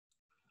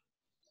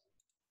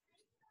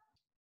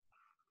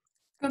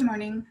Good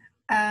morning,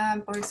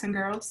 boys and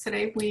girls.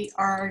 Today we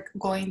are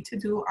going to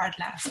do our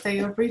last day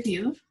of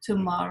review.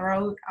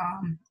 Tomorrow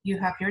you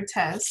have your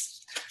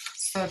test.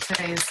 So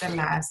today is the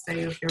last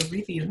day of your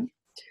review.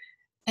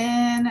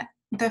 And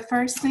the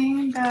first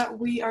thing that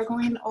we are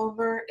going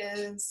over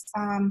is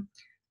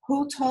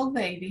who told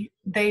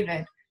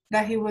David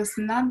that he was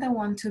not the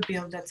one to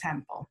build the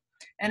temple.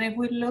 And if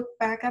we look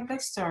back at the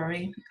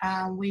story,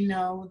 we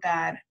know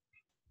that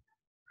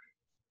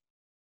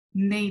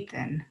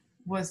Nathan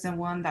was the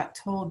one that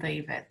told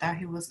David that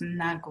he was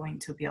not going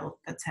to build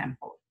the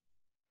temple.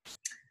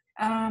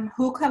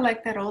 Who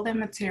collected all the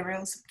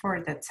materials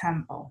for the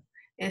temple?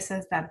 It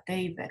says that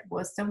David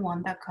was the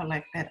one that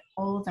collected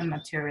all the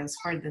materials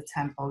for the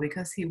temple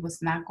because he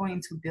was not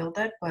going to build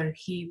it, but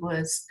he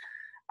was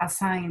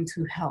assigned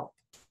to help.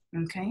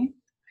 Okay.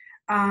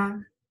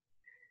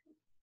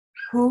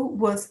 Who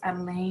was a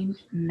lame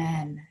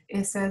man?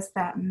 It says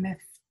that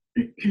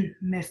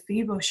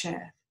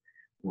Mephibosheth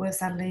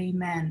was a lame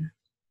man.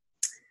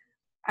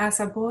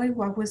 As a boy,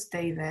 what was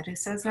David? It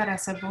says that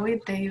as a boy,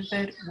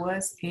 David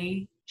was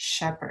a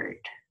shepherd.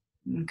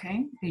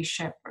 Okay, a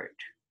shepherd.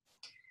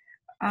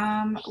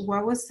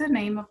 What was the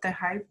name of the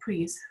high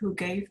priest who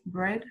gave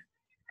bread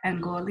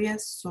and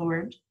Goliath's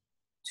sword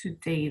to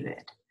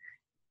David?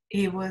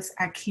 It was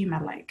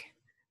Achimelech.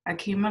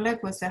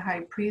 Achimelech was the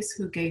high priest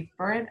who gave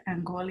bread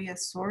and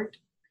Goliath's sword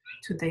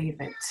to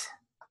David.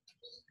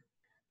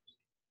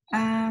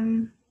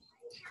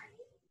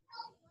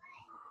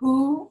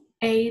 Who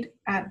ate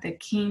at the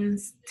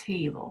king's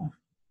table?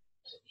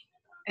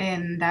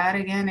 And that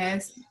again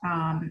is,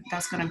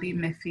 that's going to be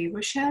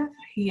Mephibosheth.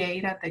 He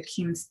ate at the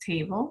king's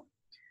table.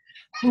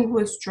 Who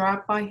was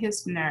dropped by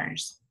his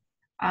nurse?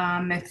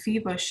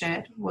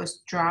 Mephibosheth was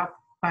dropped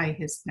by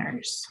his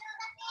nurse.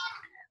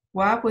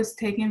 What was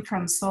taken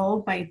from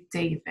Saul by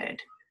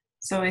David?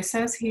 So it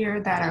says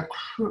here that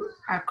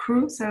a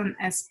cruse and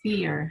a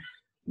spear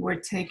were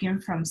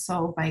taken from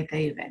Saul by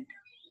David.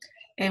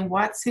 And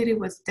what city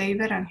was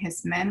David and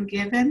his men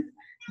given?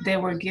 They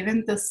were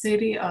given the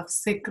city of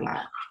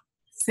Ziklag.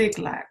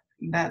 Ziklag,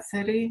 that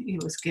city,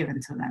 it was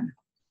given to them.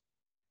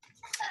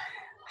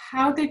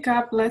 How did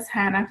God bless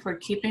Hannah for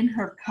keeping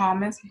her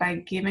promise by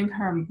giving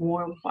her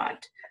more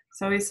what?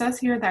 So it says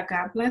here that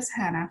God blessed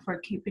Hannah for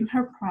keeping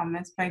her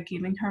promise by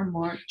giving her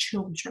more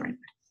children.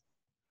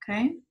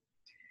 Okay?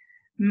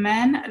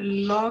 Men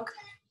look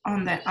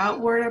on the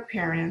outward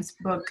appearance,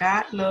 but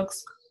God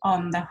looks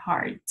on the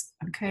heart.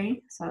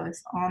 Okay? So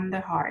it's on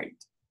the heart.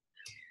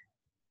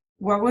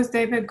 What was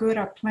David good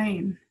at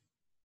playing?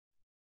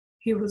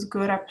 He was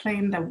good at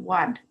playing the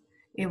what?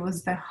 It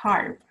was the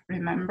harp.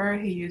 Remember,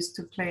 he used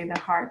to play the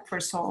harp for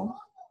Saul.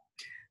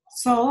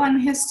 Saul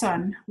and his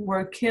son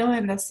were killed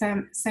in the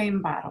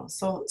same battle.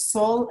 So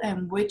Saul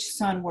and which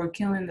son were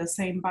killed in the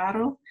same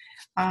battle?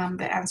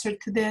 The answer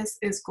to this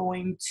is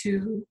going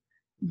to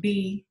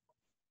be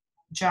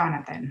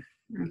Jonathan.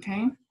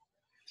 Okay.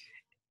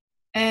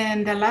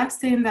 And the last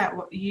thing that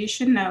you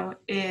should know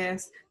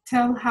is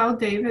tell how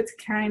David's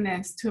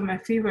kindness to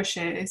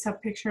Mephibosheth is a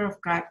picture of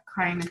God's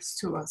kindness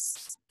to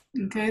us.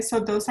 Okay, so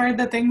those are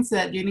the things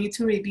that you need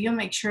to review.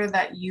 Make sure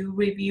that you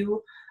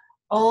review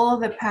all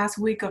the past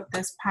week of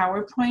this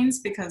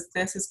PowerPoints because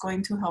this is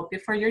going to help you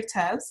for your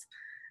test.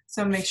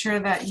 So make sure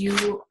that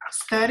you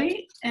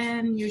study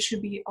and you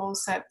should be all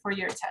set for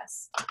your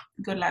test.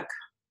 Good luck.